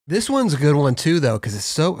This one's a good one too, though, because it's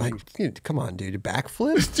so like, dude, come on, dude,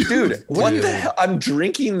 backflip, dude. What the hell? I'm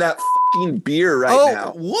drinking that fucking beer right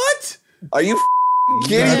now. What? Are you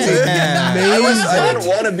kidding me? I didn't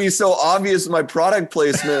want to be so obvious in my product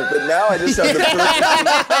placement, but now I just have the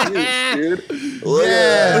perfect excuse, dude. Look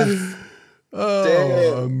at that. Oh,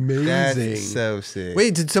 damn. amazing! That's so sick.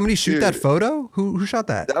 Wait, did somebody shoot that photo? Who shot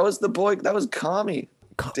that? That was the boy. That was Kami.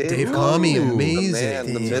 Dave Kami, amazing. The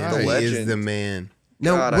man, the myth, the He legend. is the man.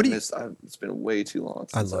 No, God, what it's been way too long.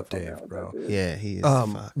 I Since love hung Dave, out with bro. that dude. Yeah, he is.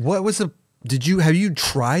 What was the? Have you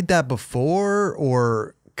tried that before,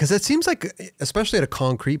 or because it seems like, especially at a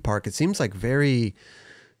concrete park, it seems like very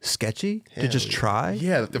sketchy to just try.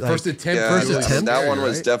 Yeah, the first attempt. Yeah, First attempt, that one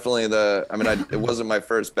was right? definitely the. I mean, it wasn't my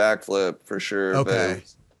first backflip for sure, but Okay. it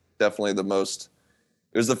was definitely the most.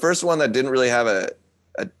 It was the first one that didn't really have a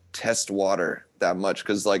test water that much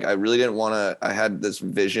because like I really didn't want to. I had this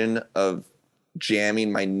vision of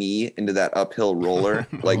jamming my knee into that uphill roller,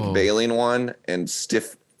 like bailing one and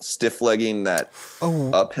stiff legging that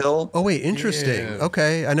uphill. Oh wait, interesting. Yeah.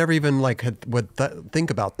 Okay, I never even like would think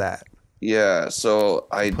about that. Yeah, so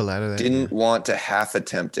I Pull out of that, didn't want to half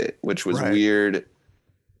attempt it, which was Right. weird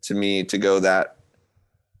to me to go that,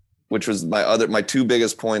 which was my two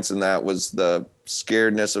biggest points in that was the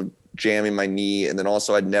scaredness of jamming my knee. And then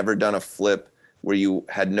also I'd never done a flip where you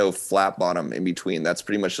had no flat bottom in between. That's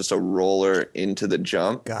pretty much just a roller into the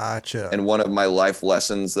jump. Gotcha. And one of my life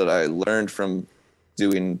lessons that I learned from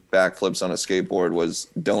doing backflips on a skateboard was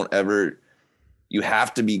you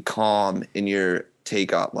have to be calm in your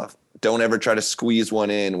takeoff. Don't ever try to squeeze one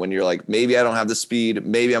in when you're like, maybe I don't have the speed,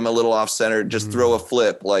 maybe I'm a little off center, just throw a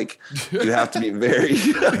flip. Like you have to be very,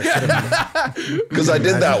 because I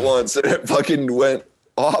did that once and it fucking went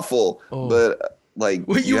awful. But like,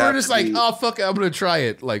 Well, you were have just to like, be- oh fuck it, I'm gonna try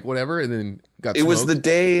it, like whatever, and then got. It was the smoked.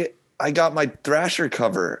 day I got my Thrasher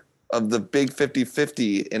cover of the big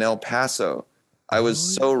 50-50 in El Paso. I was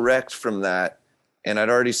so wrecked from that, and I'd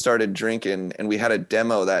already started drinking, and we had a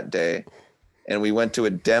demo that day, and we went to a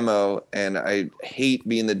demo, and I hate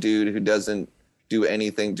being the dude who doesn't do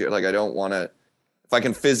anything. Like I don't want to. If I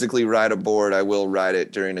can physically ride a board, I will ride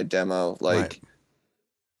it during a demo. Like,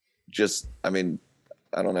 I mean,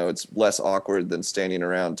 I don't know. It's less awkward than standing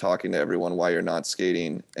around talking to everyone while you're not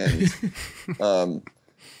skating. And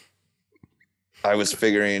I was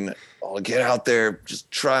figuring, I'll get out there, just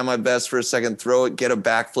try my best for a second, throw it, get a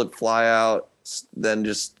backflip, fly out, then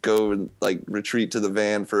just go and like retreat to the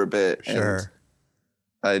van for a bit. Sure.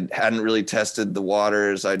 And I hadn't really tested the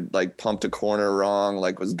waters. I'd like pumped a corner wrong,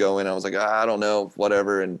 like was going. I was like, I don't know,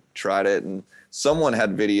 whatever, and tried it. And someone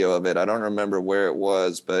had video of it. I don't remember where it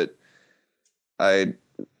was, but I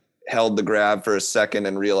held the grab for a second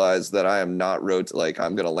and realized that I am not like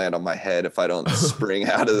I'm going to land on my head if I don't spring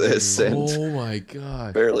out of this. And Oh my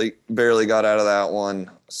god. barely got out of that one.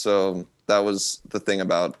 So that was the thing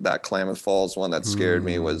about that Klamath Falls one that scared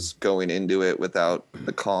me, was going into it without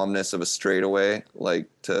the calmness of a straightaway, like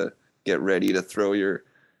to get ready to throw your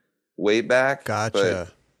weight back. Gotcha.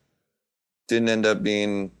 But didn't end up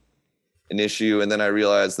being an issue. And then I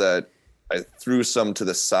realized that I threw some to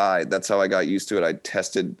the side. That's how I got used to it.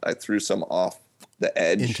 I threw some off the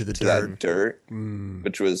edge Into the to that dirt,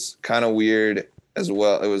 which was kind of weird as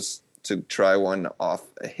well. It was to try one off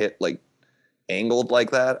a hit, like angled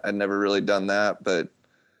like that. I'd never really done that, but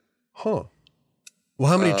Well,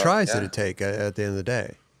 how many tries did it take at the end of the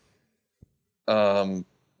day?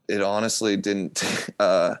 it honestly didn't.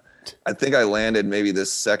 I think I landed maybe the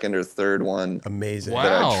second or third one Amazing. Wow.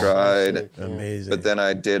 that I tried. Amazing. But then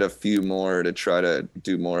I did a few more to try to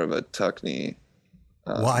do more of a tuck knee.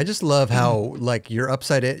 Well, I just love how like you're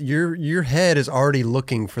upside. Your head is already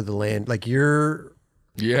looking for the land. Like you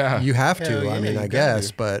have to. Hell yeah, I mean, you I got guess,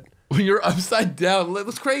 to. but When you're upside down,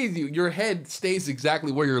 that's crazy. Your head stays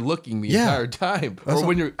exactly where you're looking the entire time, or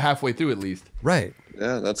when you're halfway through at least. right.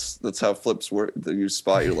 Yeah, that's how flips work. You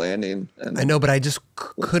spot your landing. And I know, but I just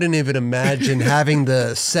couldn't even imagine having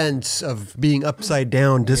the sense of being upside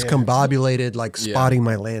down, discombobulated, like spotting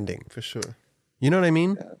my landing. For sure. You know what I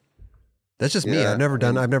mean? That's just me. Yeah, I've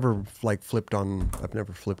never flipped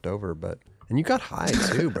over, but, and you got high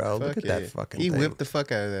too, bro. Look at that fucking He thing. whipped the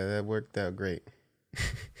fuck out of that. That worked out great.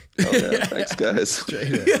 Oh yeah, thanks guys.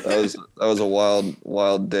 That was a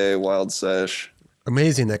wild day, wild sesh.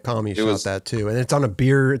 Amazing that Kami shot was- that too. And it's on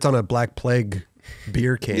a Black Plague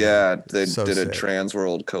beer can. Yeah, they So did a sick.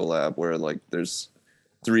 Transworld collab where like there's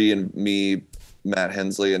three, and me, Matt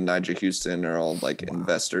Hensley, and Nigel Houston are all like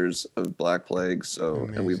investors of Black Plague. So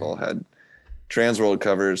and we've all had Transworld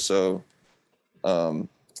covers. So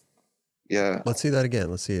yeah. Let's see that again.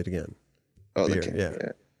 Let's see it again. Oh, beer, the can,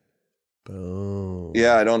 yeah. Boom.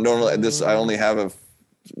 Yeah, I don't normally I only have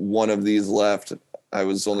one of these left. I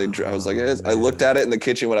was like, I looked at it in the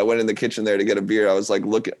kitchen when I went in the kitchen there to get a beer. I was like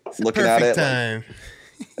looking at it. Time.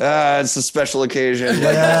 Like, it's a special occasion.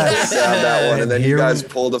 Like, have that one, and then you guys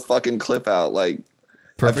pulled a fucking clip out. Like,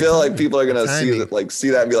 I feel like people are gonna see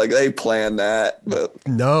that and be like, they planned that, but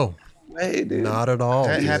no. Hey, dude. Not at all.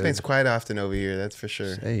 That happens quite often over here, that's for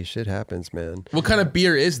sure. Hey, shit happens, man. What kind of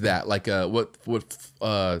beer is that? Like what this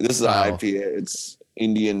is an IPA. It's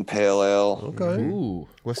Indian Pale Ale. Okay. Ooh.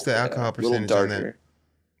 What's the alcohol A little percentage on darker. that?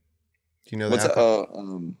 Do you know What's that?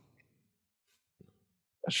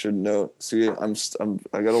 I should know. See, I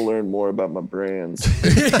gotta learn more about my brands.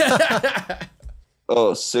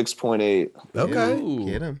 6.8. Okay. Ooh.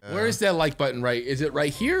 Get 'em. Where is that like button? Right? Is it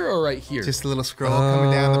right here or right here? Just a little scroll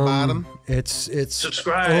coming down the bottom. It's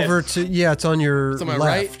Subscribe. over to it's on your It's on my left.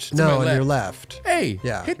 right? It's on No, my on your left. left. Hey,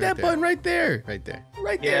 Yeah. hit that there. button right there. Right there.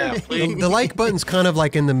 Right Yeah, there. please. The like button's kind of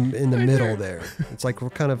like in the middle there. It's like we're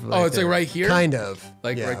kind of Oh, it's like there. right here? Kind of.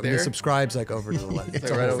 Like yeah, right and there? The subscribe's like over to the left.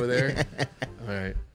 Like right over there. All right.